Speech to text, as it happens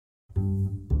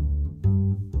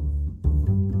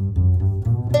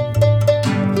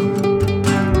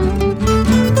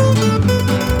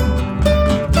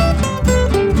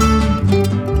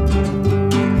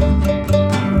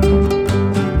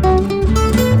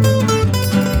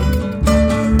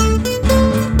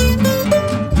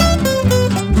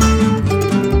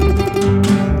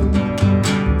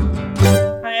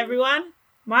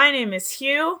name is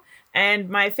Hugh, and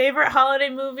my favorite holiday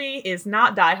movie is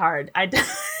not Die Hard.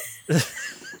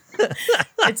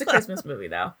 It's a Christmas movie,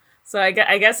 though. So I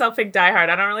guess I'll pick Die Hard.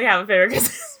 I don't really have a favorite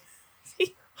Christmas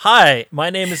movie. Hi, my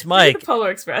name is Mike. The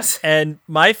Polar Express. And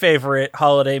my favorite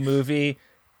holiday movie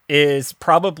is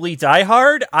probably Die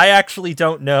Hard. I actually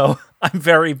don't know. I'm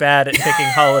very bad at picking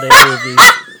holiday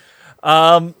movies.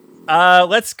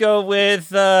 Let's go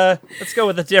with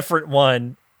a different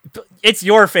one. It's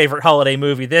your favorite holiday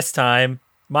movie this time.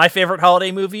 My favorite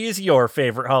holiday movie is your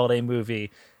favorite holiday movie.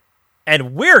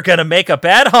 And we're gonna make a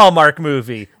bad Hallmark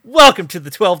movie. Welcome to the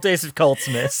 12 Days of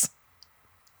Cultsmas.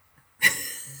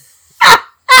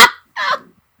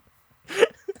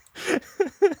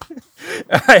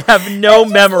 I have no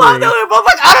memory. I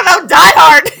don't know, Die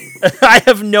Hard. I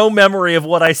have no memory of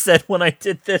what I said when I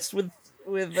did this with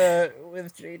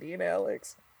JD and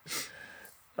Alex.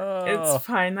 It's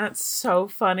fine. That's so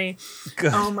funny.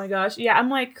 Good. Oh my gosh. Yeah, I'm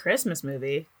like, Christmas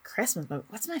movie.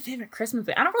 What's my favorite Christmas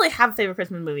movie? I don't really have a favorite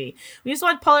Christmas movie. We used to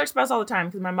watch Polar Express all the time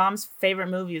because my mom's favorite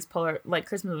movie is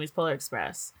Christmas movie is Polar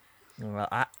Express. Well,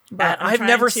 I've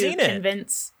never seen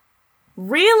it.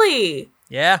 Really?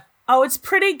 Yeah. Oh, it's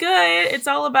pretty good. It's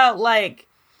all about like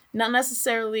not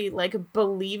necessarily like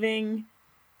believing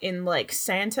in like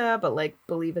Santa, but like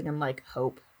believing in like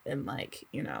hope and like,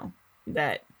 you know,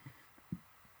 that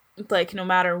like no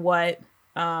matter what,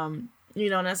 you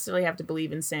don't necessarily have to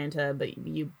believe in Santa, but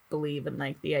you believe in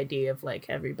like the idea of like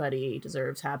everybody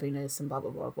deserves happiness and blah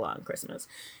blah blah blah on Christmas.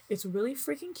 It's really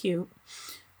freaking cute.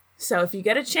 So if you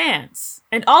get a chance,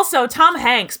 and also Tom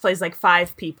Hanks plays like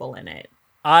 5 people in it.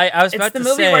 I was about to say...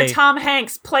 It's the movie where Tom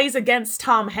Hanks plays against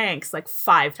Tom Hanks like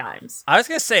 5 times. I was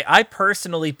going to say, I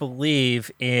personally believe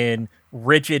in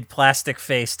rigid plastic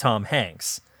face Tom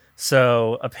Hanks.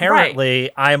 So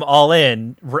apparently I'm all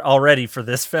in already for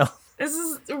this film. This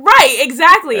is right,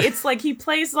 exactly. It's like he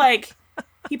plays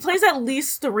at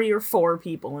least 3 or 4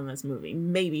 people in this movie,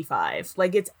 maybe 5.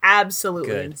 Like it's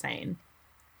absolutely insane.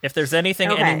 If there's anything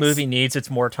any movie needs,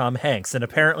 it's more Tom Hanks, and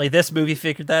apparently this movie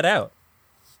figured that out.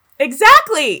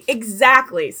 Exactly.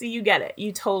 So you get it.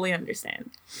 You totally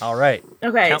understand. All right.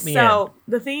 Okay, Count me so in.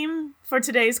 the theme for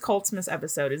today's Cultsmas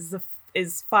episode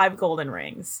is 5 golden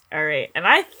rings. All right. And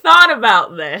I thought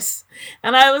about this,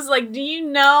 and I was like, do you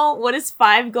know what is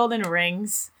 5 golden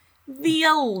rings? The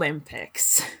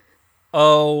Olympics.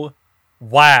 Oh,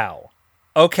 wow.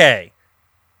 Okay.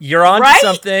 You're on to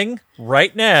something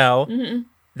right now. Mm-hmm.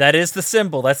 That is the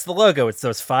symbol. That's the logo. It's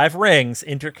those 5 rings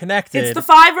interconnected. It's the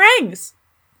 5 rings.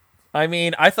 I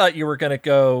mean, I thought you were going to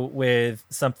go with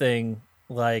something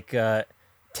like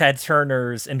Ted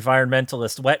Turner's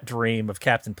environmentalist wet dream of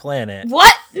Captain Planet.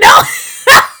 What? No!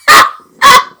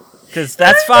 Because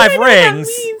that's 5 rings.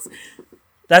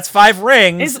 That's 5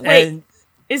 rings.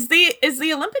 Is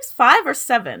the Olympics 5 or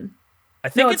 7? I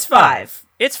think it's 5.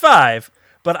 It's 5.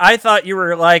 But I thought you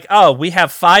were like, oh, we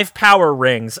have 5 power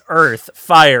rings: Earth,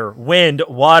 Fire, Wind,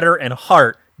 Water, and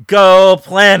Heart. Go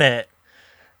Planet.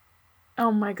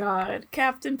 Oh my God,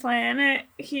 Captain Planet.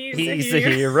 He's a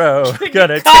hero.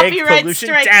 Gonna take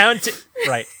pollution down to...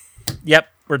 Right. Yep,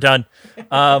 we're done.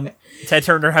 Ted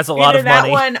Turner has a lot of money.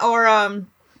 That one, or I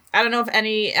don't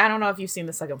know if you've seen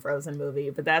the second Frozen movie,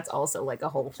 but that's also like a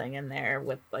whole thing in there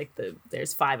with like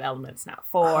there's 5 elements, not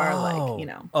 4. Like, you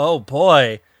know. Oh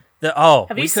boy.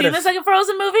 Have you seen the second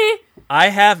Frozen movie? I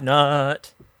have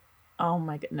not. Oh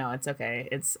my God, no, it's okay.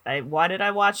 Why did I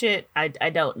watch it? I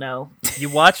don't know. You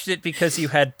watched it because you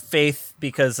had faith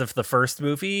because of the first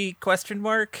movie? ?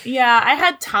 Yeah, I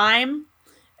had time,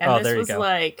 and this was go.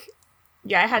 like,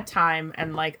 yeah, I had time,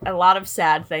 and like a lot of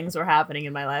sad things were happening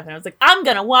in my life, and I was like, I'm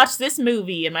gonna watch this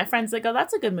movie, and my friend's like, oh,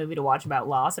 that's a good movie to watch about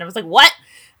loss, and I was like, what?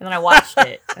 And then I watched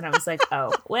it, and I was like,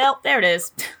 oh, well, there it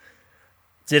is.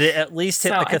 Did it at least hit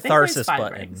the catharsis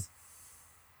button?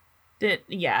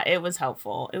 Yeah, it was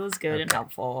helpful. It was good and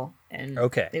helpful, and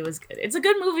it was good. It's a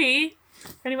good movie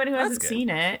for anybody who hasn't seen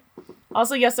it.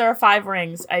 Also, yes, there are 5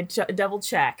 rings. I double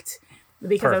checked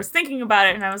because I was thinking about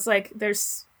it, and I was like,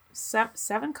 "There's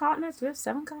 7 continents. Do we have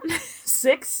 7 continents?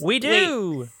 6? We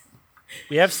do. Wait.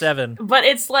 We have 7, but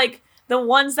it's like the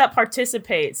ones that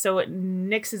participate, so it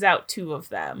nixes out 2 of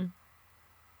them.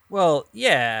 Well,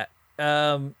 yeah.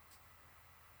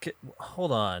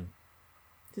 Hold on.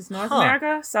 There's North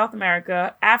America, South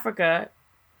America, Africa,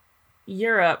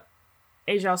 Europe,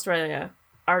 Asia, Australia,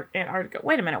 Antarctica.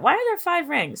 Wait a minute. Why are there 5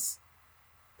 rings?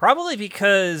 Probably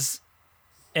because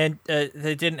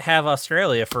they didn't have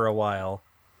Australia for a while.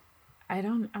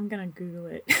 I'm going to Google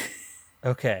it.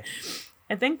 Okay.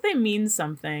 I think they mean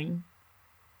something.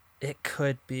 It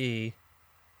could be.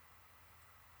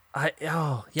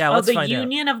 Let's the find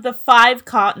union of the 5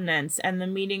 continents and the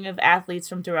meeting of athletes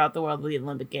from throughout the world of the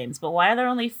Olympic Games. But why are there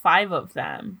only 5 of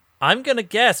them? I'm gonna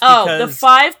guess because... the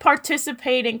 5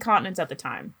 participating continents at the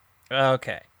time.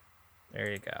 Okay.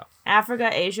 There you go. Africa,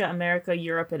 Asia, America,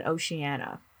 Europe, and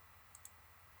Oceania.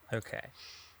 Okay.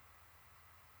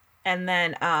 And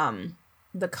then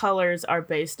the colors are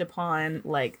based upon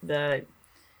like the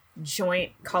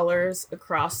joint colors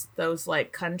across those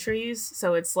like countries.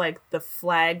 So it's like the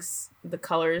flags, the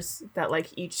colors that like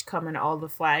each come in all the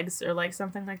flags or like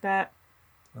something like that.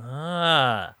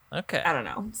 Okay. I don't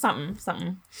know.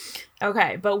 Something.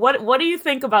 Okay, but what do you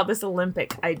think about this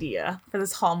Olympic idea for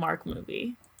this Hallmark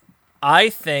movie? I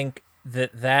think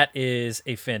that is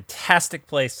a fantastic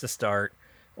place to start.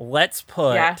 Let's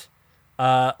put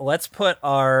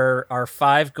our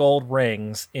 5 gold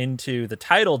rings into the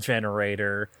title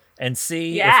generator and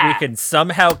see if we can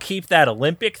somehow keep that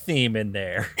Olympic theme in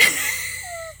there.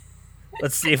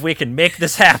 Let's see if we can make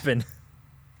this happen.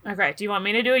 Okay, do you want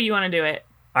me to do it or you want to do it?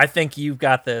 I think you've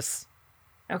got this.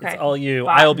 Okay. It's all you.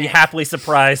 I will be happily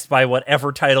surprised by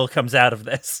whatever title comes out of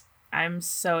this. I'm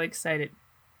so excited.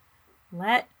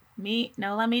 Let me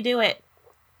do it.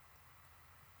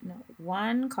 No,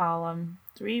 1 column,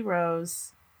 3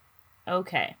 rows.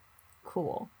 Okay,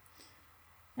 cool.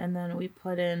 And then we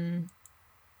put in...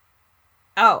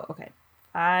 Oh, okay.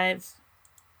 5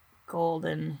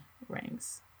 golden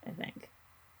rings, I think.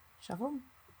 Shuffle?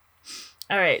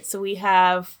 All right, so we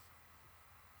have...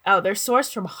 Oh, they're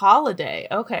sourced from Holiday.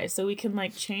 Okay, so we can,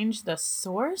 like, change the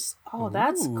source? Oh,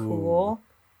 that's cool.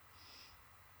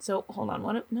 So, hold on.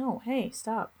 What if... No, hey,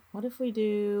 stop. What if we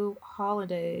do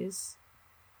holidays...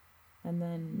 And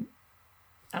then,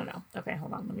 I don't know. Okay,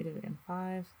 hold on. Let me do it again.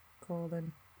 5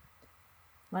 golden.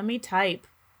 Let me type.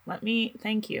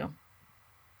 Thank you.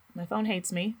 My phone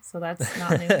hates me, so that's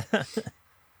not new.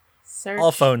 Search.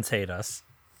 All phones hate us.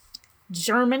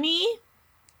 Germany,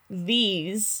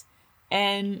 these,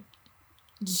 and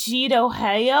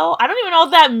Jidoheo. I don't even know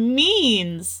what that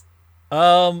means.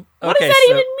 Okay, what does that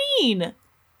even mean?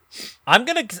 I'm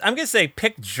gonna say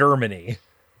pick Germany.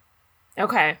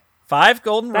 Okay. 5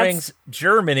 golden rings,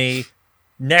 Germany.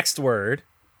 Next word.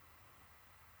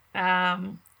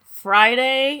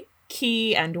 Friday,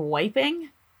 key, and wiping.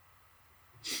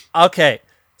 Okay,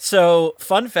 so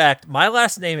fun fact: my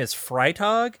last name is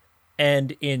Freitag,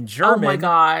 and in German, oh my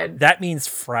God, that means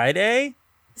Friday.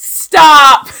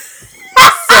 Stop.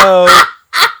 So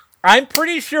I'm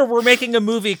pretty sure we're making a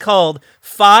movie called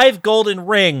 5 Golden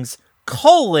Rings: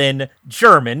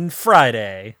 German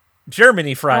Friday.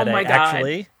 Germany Friday, oh my God.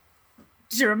 actually.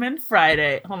 German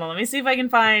Friday. Hold on, let me see if I can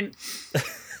find...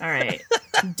 All right.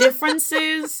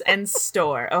 Differences and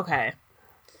store. Okay.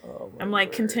 I'm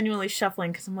like continually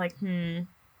shuffling because I'm like,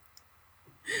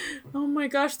 Oh my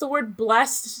gosh, the word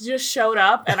blessed just showed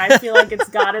up and I feel like it's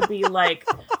gotta be like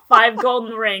 5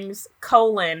 golden rings,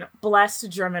 blessed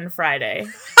German Friday.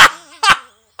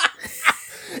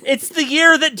 It's the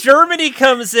year that Germany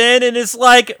comes in and is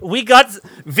like, we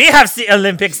have the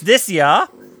Olympics this year.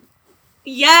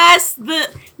 Yes,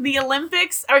 the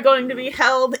Olympics are going to be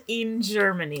held in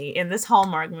Germany in this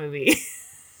Hallmark movie.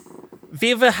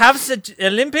 We will have the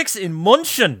Olympics in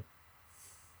München.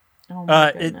 Oh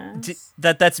my goodness.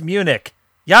 That's Munich.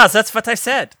 Yeah, that's what I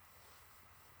said.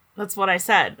 That's what I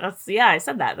said. I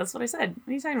said that. That's what I said. What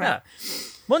are you talking about?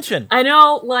 München. I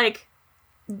know, like,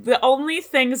 the only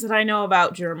things that I know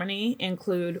about Germany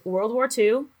include World War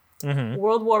II,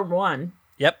 World War One.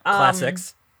 Yep,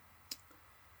 classics.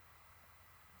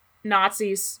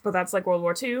 Nazis, but that's like World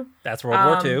War II. That's World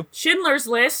War II. Schindler's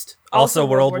List. Also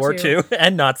World War II.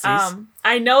 And Nazis.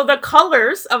 I know the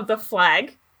colors of the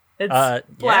flag. It's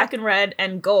black and red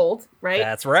and gold, right?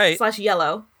 That's right. /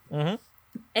 yellow. Mm-hmm.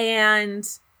 And,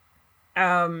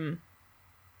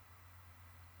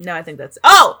 no, I think that's...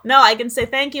 Oh! No, I can say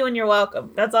thank you and you're welcome.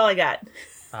 That's all I got.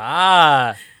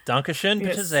 Dankeschön,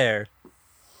 bitte sehr.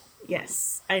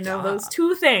 Yes, I know those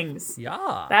 2 things.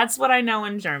 Yeah. That's what I know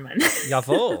in German.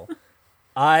 Jawohl.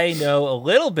 I know a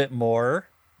little bit more,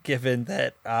 given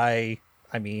that I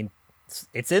mean,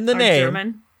 it's in the name.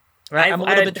 German? I'm a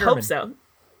little bit German. Hope so.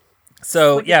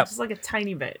 So, Just like a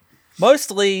tiny bit.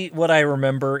 Mostly what I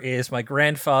remember is my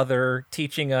grandfather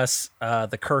teaching us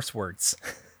the curse words.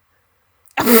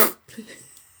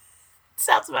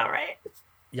 Sounds about right.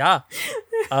 Yeah.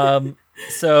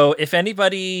 So if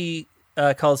anybody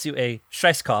calls you a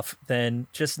Scheißkopf, then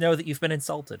just know that you've been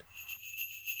insulted.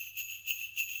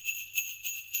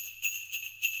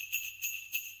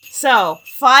 So,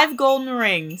 5 golden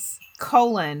rings,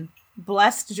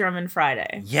 blessed German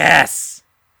Friday. Yes!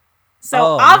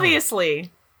 So,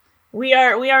 obviously, we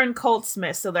are in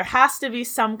Coltsmith, so there has to be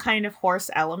some kind of horse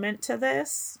element to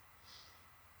this.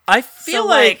 I feel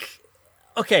like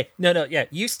okay, no, yeah,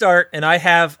 you start, and I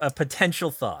have a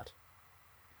potential thought.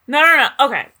 No.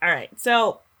 Okay, all right.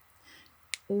 So,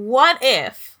 what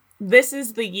if this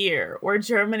is the year where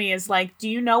Germany is like, do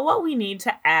you know what we need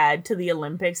to add to the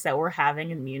Olympics that we're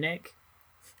having in Munich?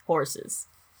 Horses.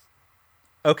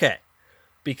 Okay,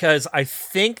 because I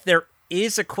think there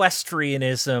is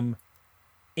equestrianism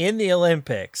in the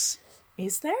Olympics.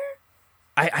 Is there?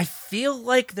 I feel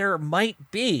like there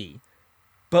might be.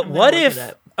 But what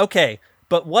if... Okay,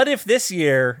 but what if this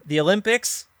year the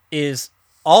Olympics is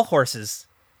all horses?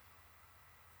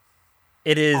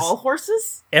 It is... All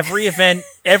horses? Every event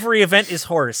is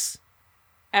horse.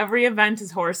 Every event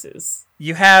is horses.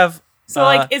 You have...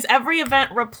 So, is every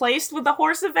event replaced with a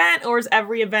horse event, or is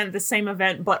every event the same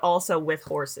event, but also with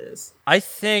horses? I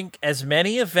think as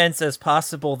many events as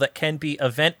possible that can be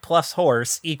event plus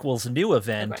horse equals new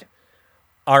event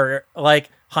are,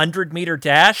 100-meter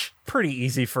dash, pretty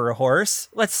easy for a horse.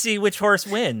 Let's see which horse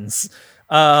wins.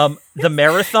 The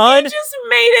marathon... You just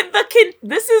made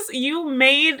it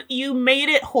you made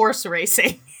it horse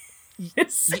racing.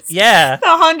 Yeah. The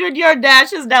 100-yard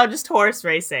dash is now just horse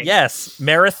racing. Yes.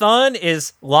 Marathon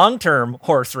is long-term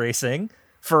horse racing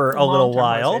for a little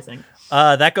while.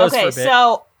 That goes for a bit.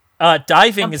 So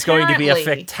diving is going to be a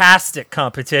fantastic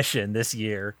competition this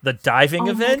year. The diving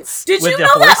events. Did you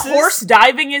know that horse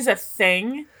diving is a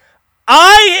thing?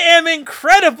 I am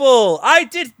incredible. I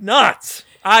did not.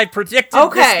 I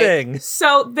predicted this thing.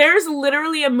 So there's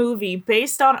literally a movie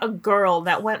based on a girl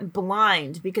that went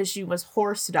blind because she was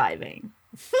horse diving.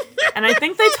 And I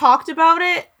think they talked about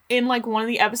it in one of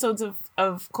the episodes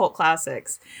of Cult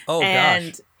Classics. Oh,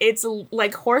 and gosh. It's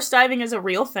horse diving is a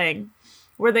real thing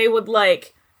where they would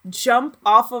jump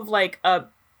off of a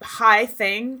high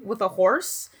thing with a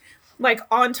horse,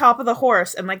 on top of the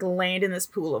horse and land in this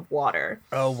pool of water.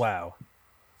 Oh, wow.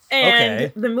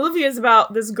 And the movie is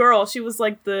about this girl. She was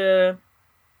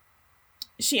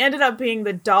she ended up being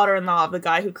the daughter-in-law of the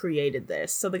guy who created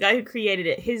this. So the guy who created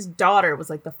it, his daughter was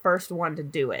the first one to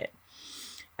do it.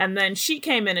 And then she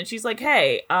came in and she's like,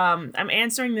 hey, I'm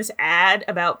answering this ad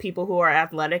about people who are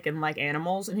athletic and like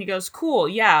animals. And he goes, cool,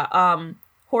 yeah,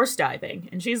 horse diving.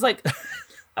 And she's like,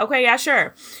 okay, yeah,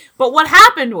 sure. But what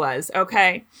happened was,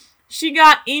 she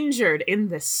got injured in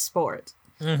this sport.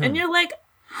 Mm-hmm. And you're like,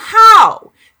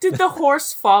 how? Did the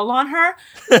horse fall on her?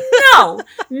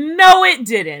 No, it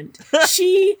didn't.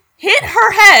 She hit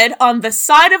her head on the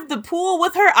side of the pool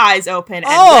with her eyes open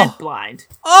and went blind.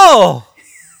 Oh!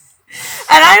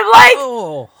 And I'm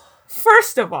like,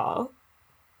 first of all,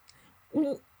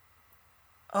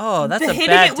 that's a hitting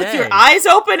bad it with day. your eyes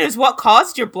open is what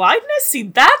caused your blindness? See,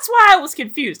 that's why I was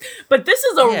confused. But this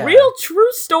is a real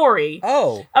true story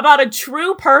about a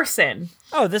true person.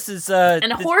 Oh, this is...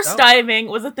 and horse diving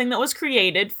was a thing that was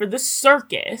created for the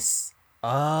circus.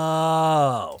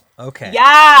 Oh, okay.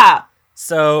 Yeah!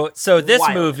 So this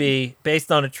movie,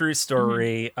 based on a true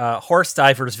story, Horse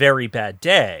Diver's Very Bad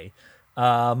Day,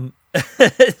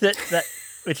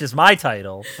 which is my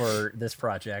title for this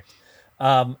project,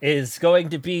 is going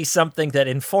to be something that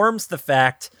informs the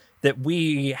fact that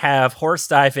we have horse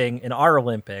diving in our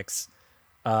Olympics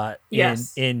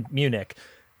in Munich.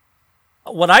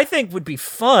 What I think would be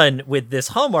fun with this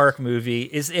Hallmark movie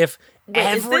is if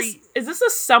is this a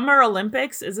Summer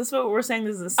Olympics? Is this what we're saying?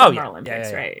 This is a Summer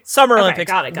Olympics, right? Summer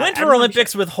Olympics. Got it. Winter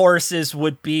Olympics with horses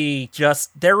would be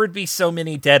there would be so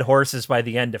many dead horses by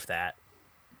the end of that.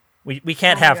 We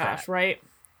can't have that. Right?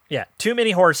 Yeah, too many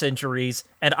horse injuries,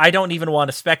 and I don't even want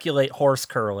to speculate horse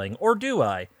curling, or do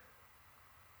I?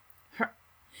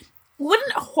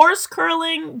 Wouldn't horse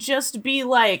curling just be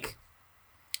like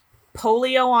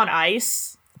polio on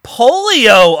ice?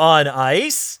 Polio on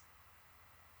ice?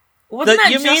 Wouldn't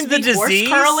that just be disease?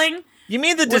 Horse curling? You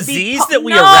mean the disease that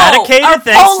we eradicated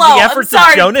thanks to the efforts of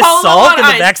Jonas Salk and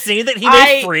the vaccine that he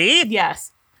made free?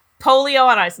 Yes. Polio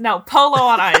on ice. No, polo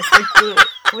on ice.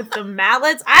 With the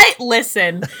mallets.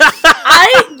 Listen.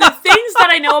 The things that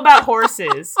I know about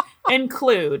horses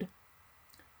include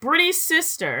Brittany's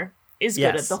sister is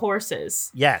good at the horses.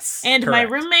 Yes. And correct.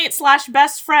 My roommate /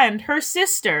 best friend, her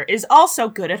sister, is also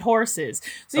good at horses.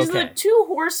 So these are the 2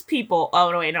 horse people.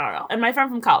 Oh, no, wait, no. And my friend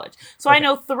from college. So I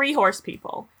know 3 horse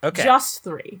people. Okay. Just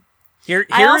 3.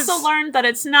 I also learned that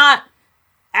it's not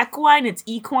equine, it's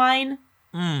equine.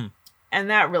 And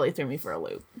that really threw me for a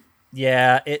loop.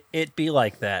 Yeah, it be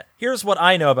like that. Here's what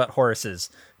I know about horses.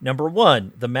 Number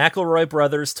 1, the McElroy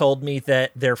brothers told me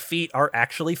that their feet are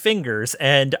actually fingers,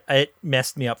 and it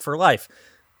messed me up for life.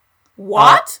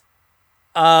 What?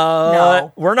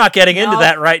 No. We're not getting into No.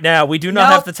 that right now. We do not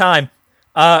Nope. have the time.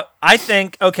 I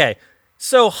think, okay,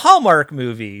 so Hallmark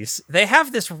movies, they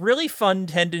have this really fun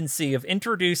tendency of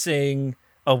introducing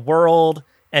a world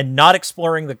and not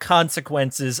exploring the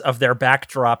consequences of their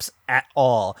backdrops at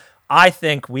all. I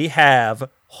think we have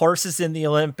horses in the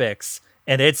Olympics,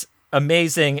 and it's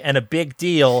amazing and a big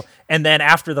deal, and then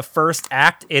after the first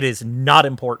act, it is not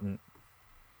important.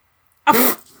 Okay,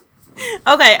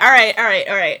 all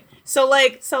right. So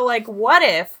what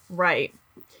if, right?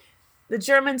 The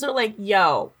Germans are like,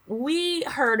 yo, we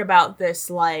heard about this,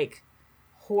 like,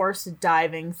 horse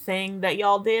diving thing that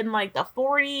y'all did in, like, the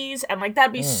 40s, and, like,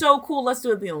 that'd be so cool. Let's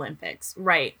do it at the Olympics.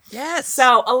 Right. Yes.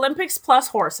 So, Olympics plus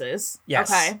horses.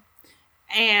 Yes. Okay.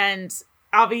 And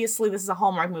obviously, this is a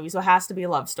Hallmark movie, so it has to be a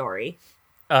love story.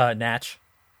 Natch.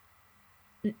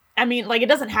 I mean, like, it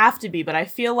doesn't have to be, but I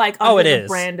feel like Oh, under it the is.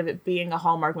 brand of it being a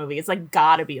Hallmark movie, it's, like,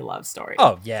 gotta be a love story.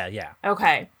 Oh, yeah.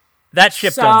 Okay. That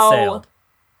ship done sailed.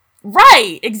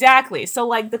 Right, exactly. So,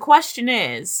 like, the question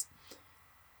is,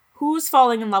 who's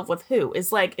falling in love with who?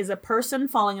 Is a person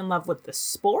falling in love with the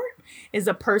sport? Is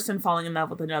a person falling in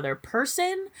love with another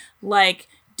person? Like,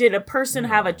 did a person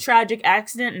have a tragic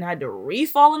accident and had to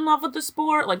re-fall in love with the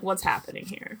sport? Like, what's happening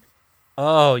here?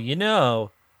 Oh,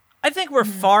 I think we're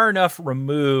far enough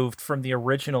removed from the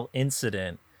original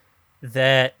incident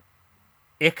that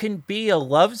it can be a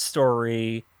love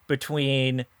story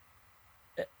between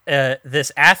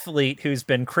this athlete who's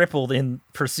been crippled in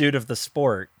pursuit of the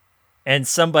sport and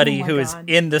somebody who is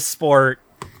in the sport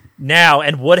now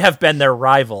and would have been their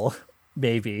rival,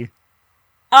 maybe.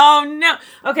 Oh, no.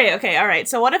 Okay, all right.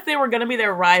 So what if they were going to be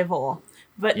their rival,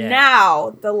 but now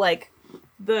the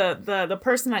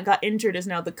person that got injured is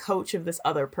now the coach of this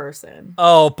other person?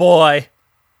 Oh, boy.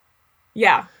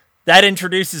 Yeah. That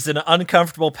introduces an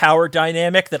uncomfortable power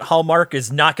dynamic that Hallmark is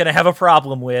not going to have a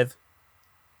problem with.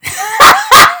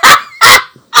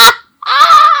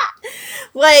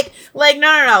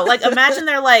 No. Like, imagine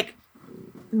they're like,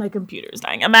 my computer's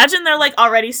dying. Imagine they're like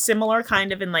already similar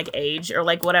kind of in like age or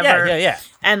like whatever. Yeah.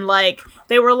 And like,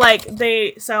 they were like,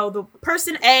 so the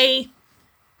person A,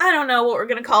 I don't know what we're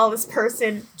going to call this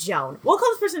person, Joan. We'll call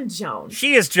this person Joan.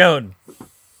 She is Joan.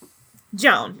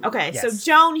 Joan. Okay. Yes. So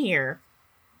Joan here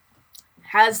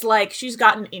has like, she's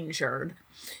gotten injured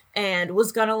and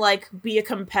was going to like be a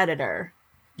competitor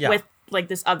with like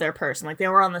this other person. Like they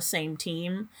were on the same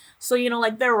team. So,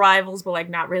 like they're rivals, but like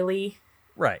not really.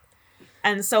 Right.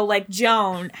 And so like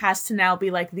Joan has to now be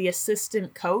like the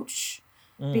assistant coach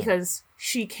because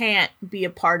she can't be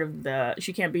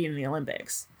she can't be in the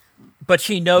Olympics. But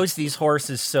she knows these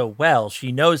horses so well.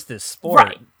 She knows this sport.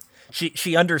 Right.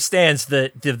 She understands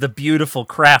the beautiful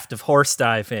craft of horse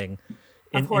diving.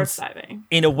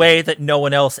 In a way that no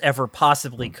one else ever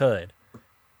possibly could.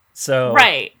 So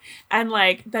right. And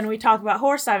like then we talk about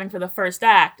horse diving for the first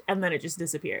act and then it just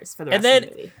disappears for the rest of the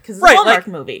movie. Because it's a Hallmark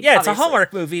movie. Yeah, it's obviously. a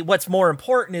Hallmark movie. What's more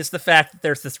important is the fact that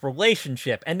there's this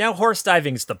relationship. And now horse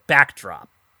diving is the backdrop.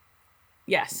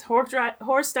 Yes.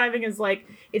 Horse diving is like,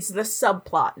 it's the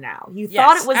subplot now. You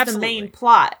thought it was absolutely. the main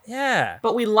plot. Yeah.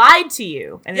 But we lied to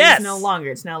you. And it's no longer.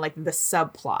 It's now like the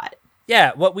subplot.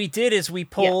 Yeah, what we did is we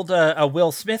pulled a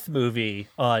Will Smith movie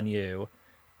on you.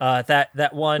 That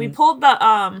one. We pulled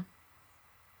the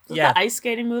the ice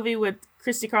skating movie with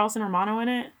Christy Carlson Romano in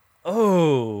it.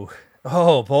 Oh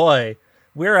boy,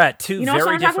 we're at two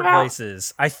very different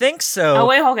places. I think so. Oh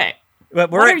wait, okay.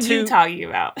 But what are you talking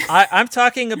about? I'm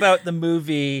talking about the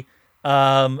movie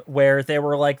where they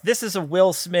were like, this is a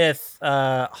Will Smith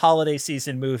holiday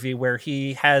season movie where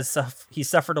he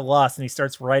suffered a loss and he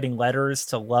starts writing letters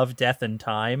to love, death, and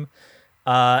time.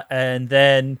 And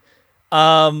then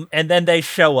they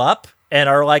show up and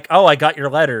are like, oh, I got your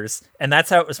letters. And that's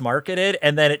how it was marketed.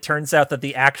 And then it turns out that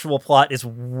the actual plot is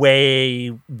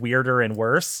way weirder and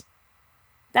worse.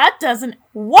 What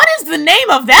is the name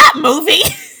of that movie?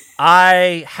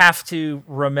 I have to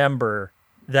remember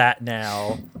that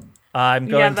now. I'm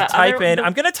going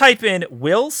to type in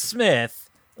Will Smith,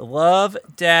 Love,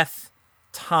 Death,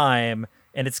 Time,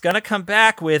 and it's going to come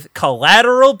back with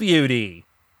Collateral Beauty.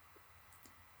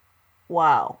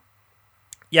 Wow.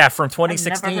 Yeah, from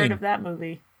 2016. I've never heard of that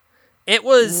movie. It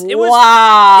was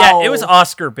wow. Yeah, it was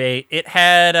Oscar bait. It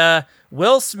had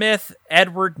Will Smith,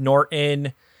 Edward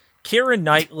Norton, Keira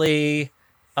Knightley,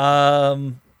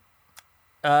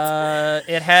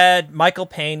 it had Michael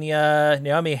Pena,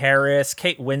 Naomi Harris,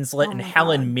 Kate Winslet, and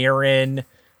Helen Mirren.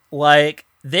 Like,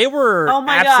 they were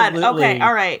God. Okay,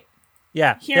 all right.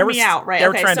 Yeah. Hear me out, right? They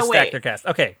were trying to stack their cast.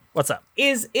 Okay, what's up?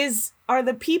 Are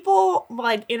the people,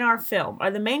 like, in our film,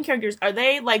 are the main characters, are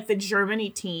they, like, the Germany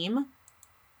team?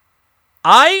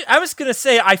 I was gonna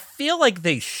say I feel like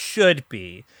they should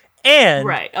be, and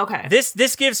Right. Okay.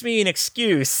 this gives me an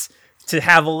excuse to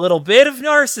have a little bit of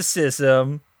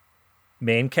narcissism.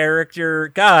 Main character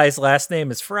guy's last name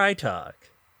is Freitag.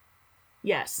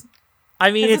 Yes.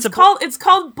 I mean, It's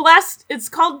called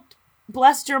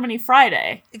Blessed Germany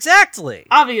Friday. exactly.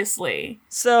 Obviously.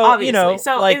 So you know,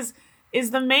 So like,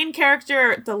 is the main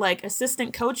character the like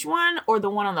assistant coach one or the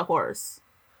one on the horse?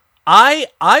 I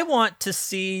want to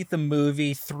see the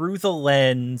movie through the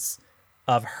lens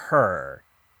of her,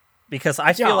 because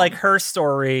I feel Joan. like her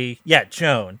story,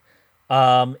 Joan,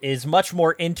 is much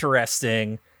more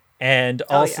interesting, and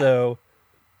also,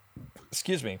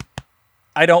 excuse me,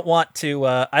 I don't want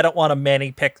a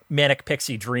manic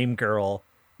pixie dream girl.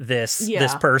 This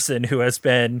person who has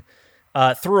been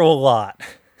through a lot.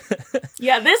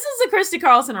 Yeah, this is a Christy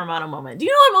Carlson Romano moment. Do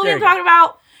you know what movie I'm talking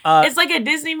about? It's like a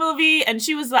Disney movie, and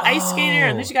she was the ice skater,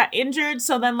 and then she got injured.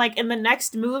 So then, like in the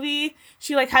next movie,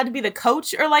 she like had to be the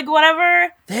coach or like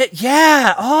whatever.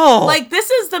 Like this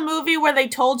is the movie where they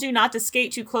told you not to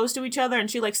skate too close to each other, and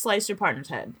she like sliced her partner's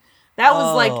head. That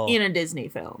was like in a Disney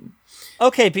film.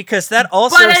 Okay, because that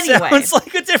also sounds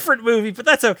like a different movie, but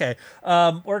that's okay.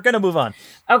 We're gonna move on.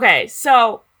 Okay,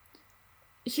 so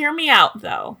hear me out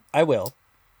though. I will.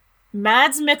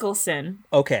 Mads Mikkelsen,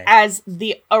 okay, as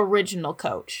the original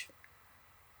coach.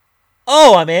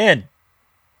 Oh, I'm in.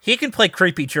 He can play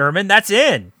creepy German. That's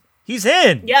in. He's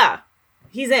in. Yeah,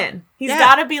 he's in. He's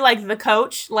got to be like the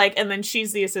coach, like, and then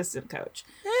she's the assistant coach.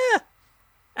 Yeah,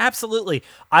 absolutely.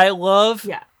 I love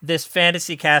this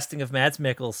fantasy casting of Mads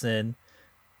Mikkelsen.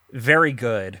 Very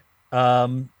good.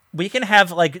 We can have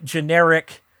like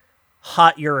generic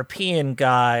hot European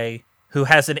guy who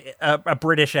has a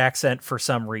British accent for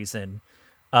some reason,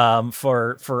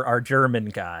 for our German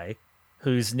guy,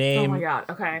 whose name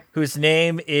whose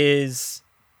name is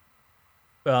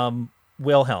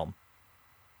Wilhelm.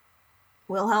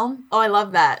 Wilhelm? Oh, I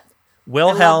love that.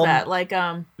 Wilhelm. I love that. Like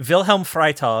Wilhelm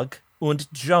Freitag und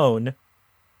Joan.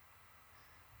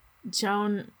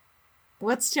 Joan.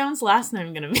 What's Joan's last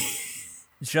name gonna be?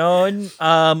 Joan.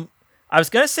 I was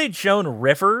gonna say Joan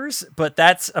Rivers, but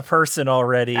that's a person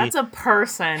already. That's a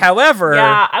person. However,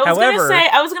 I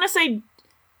was gonna say.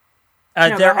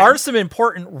 There are some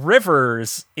important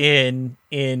rivers in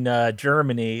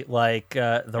Germany, like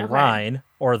the Rhine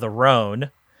or the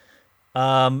Rhone.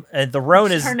 And the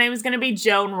Rhone is... Her name is gonna be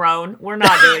Joan Roan. We're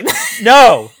not doing that.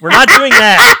 No, we're not doing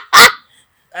that.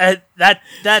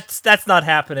 That's not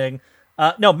happening.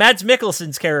 No, Mads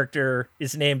Mikkelsen's character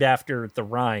is named after the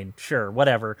Rhine. Sure,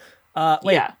 whatever.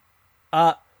 Wait. Yeah.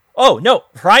 Oh, no.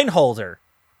 Reinholder.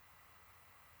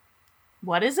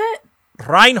 What is it?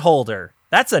 Reinholder.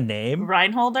 That's a name.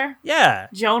 Reinholder? Yeah.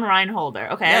 Joan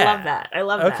Reinholder. Okay, I love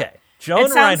that. Okay. Joan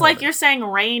It sounds Reinholder. like you're saying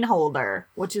Rainholder,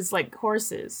 which is like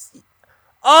horses.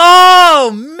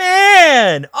 Oh,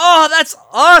 man. Oh, that's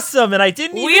awesome. And I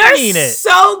didn't even mean it. We are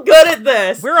so good at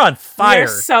this. We're on fire. We're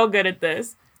so good at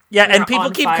this. Yeah, and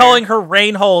people keep calling her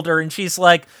Reinholder, and she's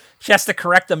like, she has to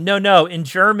correct them. No. In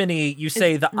Germany, you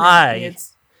say the I,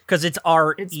 because it's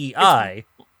R-E-I.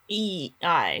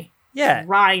 E-I. Yeah.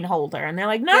 Reinholder. And they're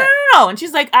like, no. And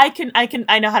she's like,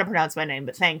 I know how to pronounce my name,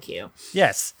 but thank you.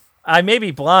 Yes. I may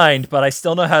be blind, but I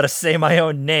still know how to say my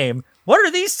own name. What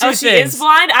are these two things? She is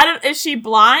blind? Is she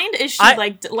blind? Is she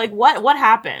like what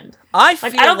happened? I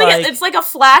don't think it's like a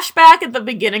flashback at the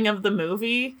beginning of the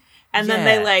movie. And then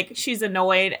they she's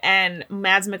annoyed, and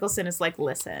Mads Mikkelsen is like,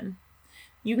 listen,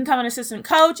 you can come an assistant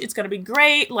coach. It's going to be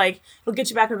great. Like, it'll get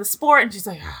you back into the sport. And she's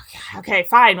like, okay,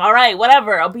 fine. All right,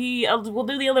 whatever. We'll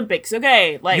do the Olympics.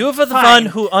 Okay. Like, you were the one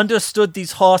who understood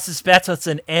these horses better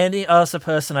than any other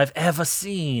person I've ever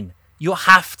seen. You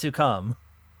have to come.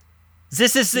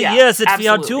 This is the year that we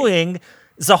are doing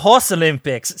the Horse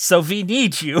Olympics, so we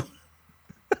need you.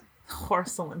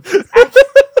 Horse Olympics.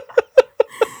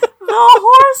 The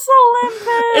Horse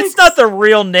Olympics. It's not the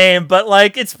real name, but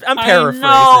like I'm paraphrasing.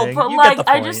 I know, but you like get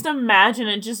the point. I just imagine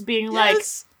it just being like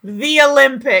the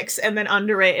Olympics, and then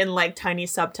under it in like tiny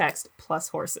subtext plus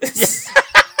horses.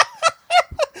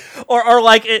 or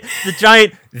like the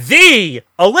giant the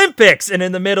Olympics, and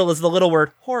in the middle is the little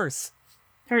word horse.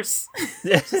 Horse.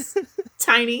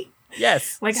 Tiny.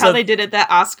 Yes. Like how they did at the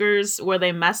Oscars where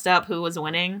they messed up who was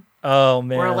winning. Oh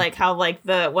man. Or like how like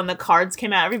when the cards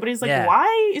came out, everybody's like,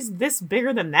 why is this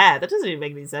bigger than that? That doesn't even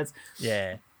make any sense.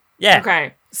 Yeah. Yeah.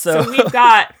 Okay. So we've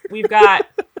got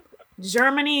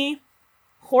Germany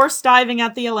horse diving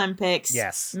at the Olympics.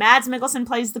 Yes. Mads Mikkelsen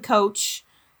plays the coach.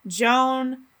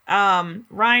 Joan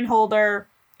Reinholder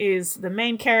is the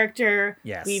main character.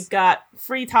 Yes. We've got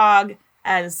Freitag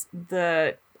as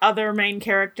the other main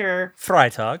character.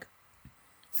 Freitag.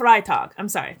 Freitag. I'm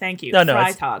sorry. Thank you. No,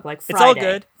 Freitag, like Friday. It's all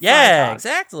good. Yeah, Freitag.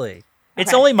 exactly. It's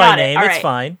Okay, only my got it. name. All It's right.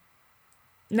 fine.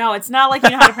 No, it's not like you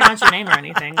know how to pronounce your name or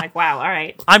anything. Like, wow, all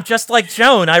right. I'm just like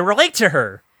Joan. I relate to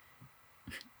her.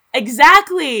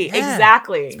 Exactly. Yeah,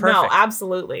 Exactly. it's No, perfect.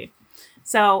 absolutely.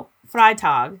 So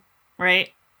Freitag,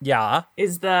 right, Yeah.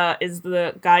 is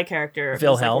the guy character who's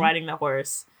Wilhelm. like riding the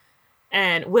horse.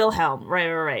 And Wilhelm,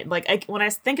 right. Like when I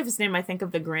think of his name, I think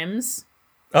of the Grimms.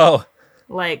 Oh,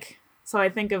 Like, so I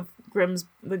think of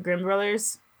the Grimm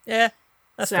brothers. yeah.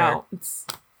 That's fair. It's,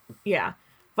 yeah.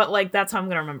 But like that's how I'm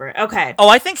gonna remember it. Okay. Oh,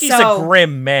 I think he's So- a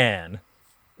grim man.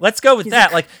 Let's go with He's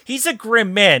that. a- Like, he's a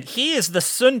grim man. He is the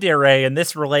tsundere in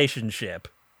this relationship.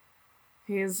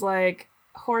 He's like,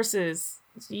 horses.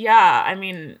 Yeah, I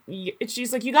mean,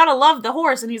 she's like, you gotta love the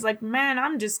horse, and he's like, man,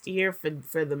 I'm just here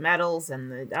for the medals,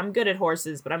 and I'm good at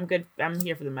horses, but I'm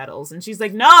here for the medals, and she's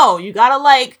like, no, you gotta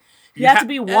like, you have to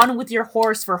be one with your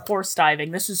horse for horse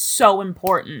diving. This is so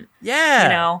important, Yeah. you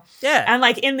know. Yeah. And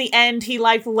like in the end, he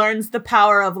like learns the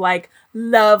power of like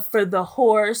love for the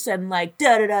horse, and like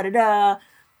da da da da da.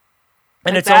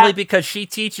 And Like it's that. only because she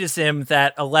teaches him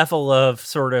that a level of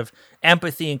sort of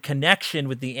empathy and connection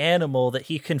with the animal that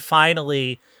he can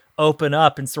finally open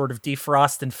up and sort of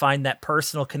defrost and find that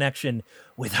personal connection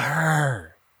with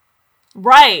her.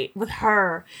 Right, with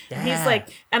her. Yeah. He's like,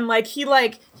 and like he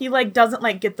doesn't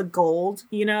like get the gold,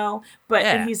 you know? But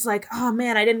Yeah. and he's like, oh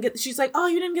man, I didn't get she's like, oh,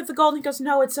 you didn't get the gold. And he goes,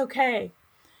 no, it's okay.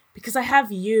 Because I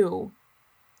have you.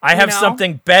 I have know?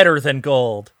 something better than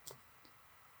gold.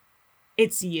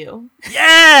 It's you.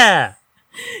 Yeah.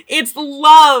 It's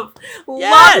love. Love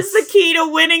Yes. is the key to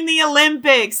winning the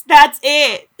Olympics. That's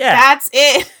it. Yeah. That's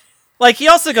it. Like, he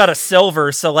also got a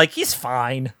silver, so like he's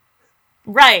fine.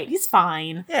 Right. He's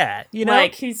fine. Yeah, you know,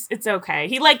 Like it's okay.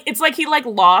 He like it's like he like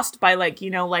lost by like,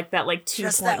 you know, like that like 2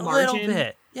 just point that margin. little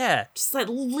bit. Yeah. Just that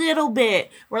little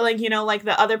bit where like, you know, like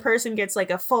the other person gets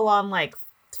like a full on like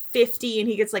 50 and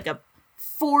he gets like a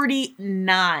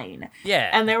 49. Yeah.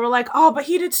 And they were like, oh, but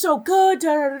he did so good.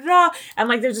 Da, da, da, da. And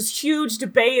like there's this huge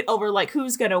debate over like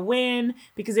who's gonna win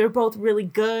because they were both really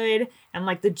good. And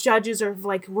like the judges were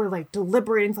like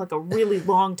deliberating for like a really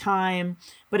long time.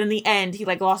 But in the end, he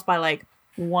like lost by like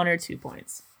 1 or 2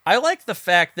 points. I like the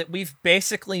fact that we've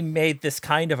basically made this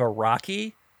kind of a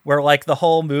Rocky, where like the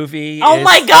whole movie Oh is,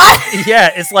 my god!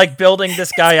 yeah, it's like building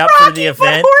this guy up for the Rocky, but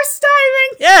event. horse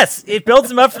diving! Yes, it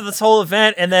builds him up for this whole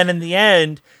event, and then in the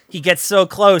end, he gets so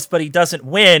close, but he doesn't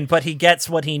win, but he gets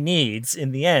what he needs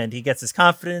in the end. He gets his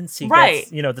confidence, he Right.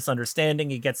 gets, you know, this understanding,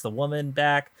 he gets the woman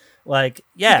back. Like,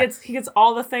 yeah. He gets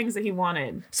all the things that he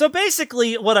wanted. So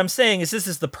basically, what I'm saying is this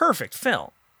is the perfect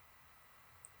film.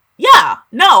 Yeah,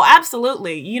 no,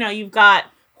 absolutely. You know, you've got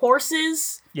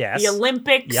horses, Yes. the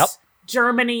Olympics, Yep.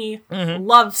 Germany, Mhm.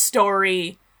 love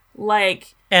story,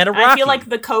 like, And a I Rocky. feel like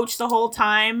the coach the whole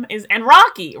time and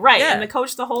Rocky, right? Yeah. And the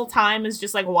coach the whole time is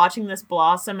just like watching this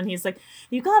blossom, and he's like,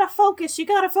 you gotta focus,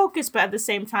 but at the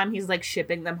same time, he's like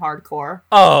shipping them hardcore.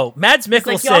 Oh, Mads It's Mikkelsen.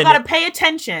 like, y'all gotta pay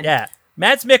attention. Yeah.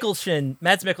 Mads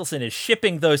Mikkelsen is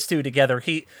shipping those two together.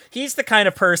 He's the kind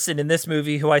of person in this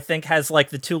movie who I think has like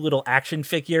the two little action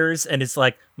figures and is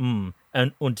like, and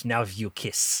now you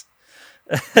kiss.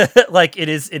 Like it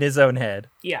is in his own head.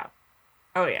 Yeah.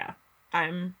 Oh yeah.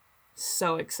 I'm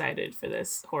so excited for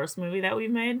this horse movie that we've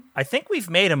made. I think we've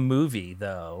made a movie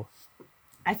though.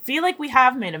 I feel like we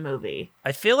have made a movie.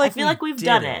 I feel like we've did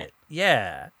done it.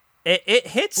 Yeah. It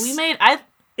hits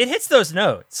it hits those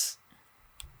notes.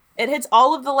 It hits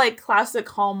all of the like classic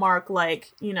Hallmark,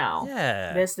 like, you know,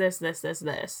 Yeah. this.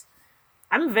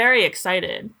 I'm very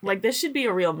excited. Like, this should be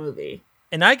a real movie.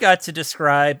 And I got to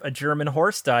describe a German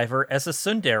horse diver as a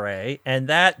tsundere, and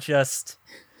that just...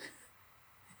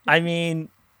 I mean,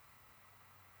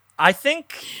 I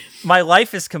think my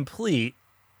life is complete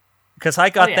because I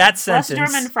got that sentence.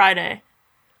 Blessed German Friday.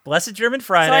 Blessed German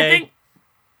Friday. So I think,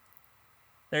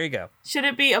 there you go. should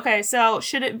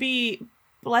it be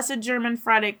Blessed German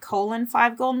Friday :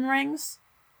 5 golden rings?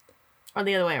 Or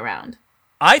the other way around?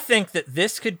 I think that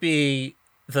this could be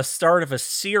the start of a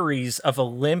series of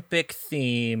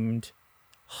Olympic-themed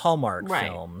Hallmark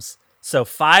films. So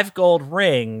 5 gold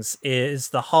rings is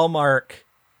the Hallmark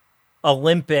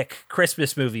Olympic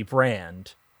Christmas movie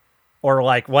brand. Or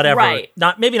like whatever. Right.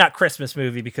 Maybe not Christmas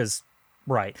movie because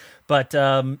but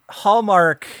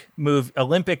Hallmark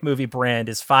Olympic movie brand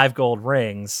is 5 gold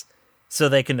rings. so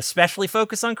they can especially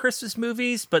focus on Christmas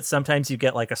movies, but sometimes you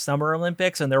get like a Summer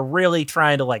Olympics, and they're really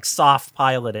trying to like soft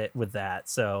pilot it with that.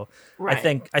 So Right.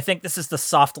 I think this is the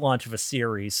soft launch of a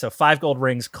series. So 5 Gold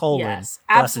Rings : Yes, Blessed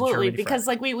absolutely. Germany Because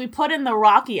Forever. like we put in the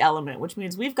Rocky element, which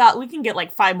means we can get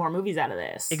like 5 more movies out of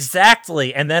this.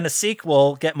 Exactly. And then a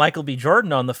sequel, get Michael B.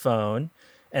 Jordan on the phone,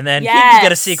 and then he can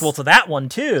get a Yes. sequel to that one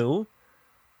too.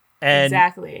 And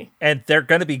Exactly. and they're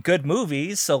going to be good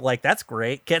movies, so like that's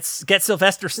great. Get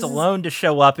Sylvester Stallone to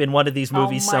show up in one of these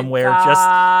movies Oh my somewhere,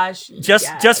 gosh,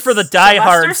 just for the yes.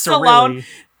 diehards to Sylvester Stallone- really.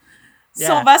 Yeah.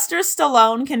 Sylvester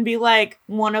Stallone can be like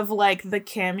one of like the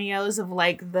cameos of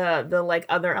like the like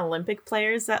other Olympic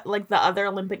players that like the other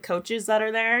Olympic coaches that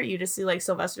are there. You just see like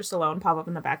Sylvester Stallone pop up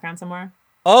in the background somewhere.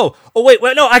 Oh wait,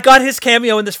 no, I got his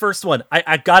cameo in this first one.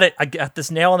 I got it. I got this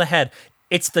nail on the head.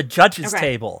 It's the judges'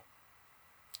 table.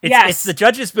 It's the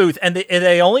judges' booth, and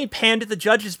they only pan to the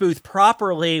judges' booth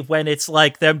properly when it's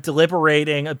like them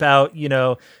deliberating about, you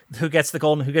know, who gets the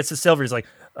gold and who gets the silver. He's like,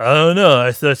 I don't know,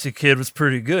 I thought your kid was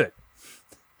pretty good.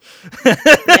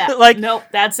 Yeah, like, nope,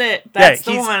 that's it. That's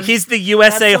the one. He's the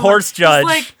USA horse judge.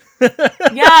 He's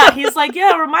like, yeah, he's like,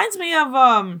 yeah, it reminds me of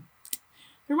that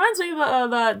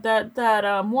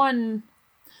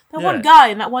one guy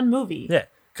in that one movie. Yeah.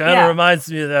 Kind of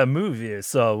reminds me of that movie I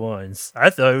saw once. I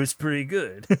thought it was pretty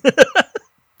good.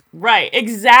 Right,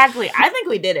 exactly. I think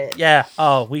we did it. Yeah.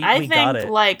 Oh, we I think got it.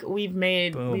 like we've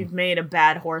made a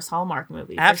bad horse Hallmark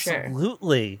movie.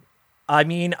 Absolutely. For sure. I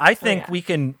mean, I think we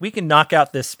can knock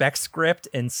out this spec script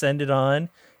and send it on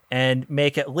and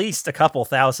make at least a couple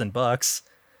 $1,000.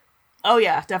 Oh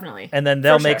yeah, definitely. And then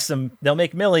they'll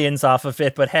make millions off of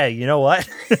it. But hey, you know what?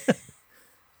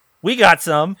 We got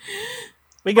some.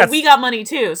 We got money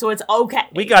too, so it's okay.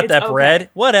 We got that bread.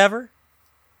 Whatever.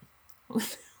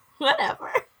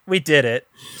 Whatever. We did it.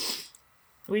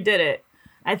 We did it.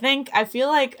 I feel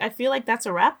like that's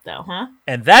a wrap though, huh?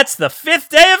 And that's the 5th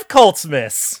day of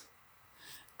Coltsmas.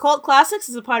 Cult Classics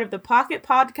is a part of the Pocket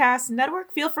Podcast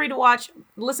Network. Feel free to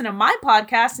listen to my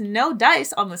podcast, No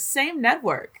Dice, on the same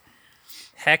network.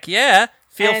 Heck yeah.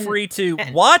 Feel free to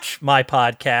watch my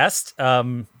podcast.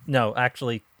 No,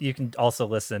 actually, you can also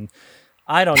listen.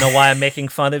 I don't know why I'm making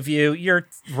fun of you. You're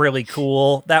really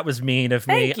cool. That was mean of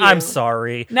me. I'm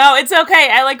sorry. No, it's okay.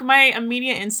 I like my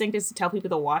immediate instinct is to tell people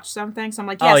to watch something. So I'm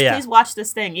like, please watch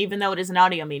this thing, even though it is an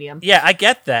audio medium. Yeah, I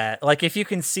get that. Like, if you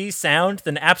can see sound,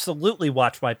 then absolutely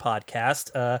watch my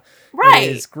podcast. Right.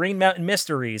 It is Green Mountain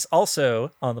Mysteries,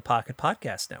 also on the Pocket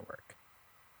Podcast Network.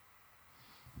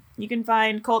 You can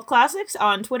find Cult Classics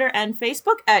on Twitter and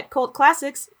Facebook at Cult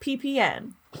Classics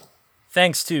PPN.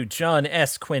 Thanks to John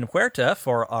S. Quinn Huerta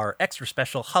for our extra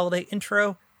special holiday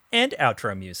intro and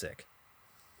outro music.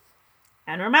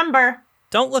 And remember,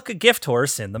 don't look a gift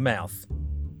horse in the mouth.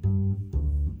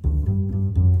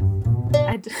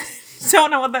 I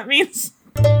don't know what that means.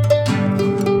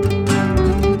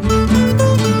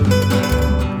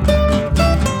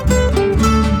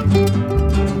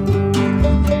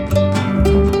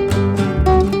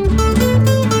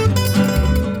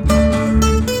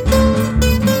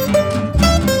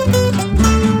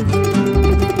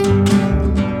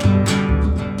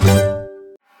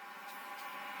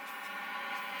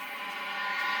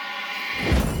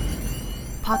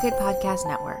 Pocket Podcast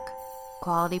Network.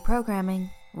 Quality programming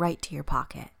right to your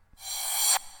pocket.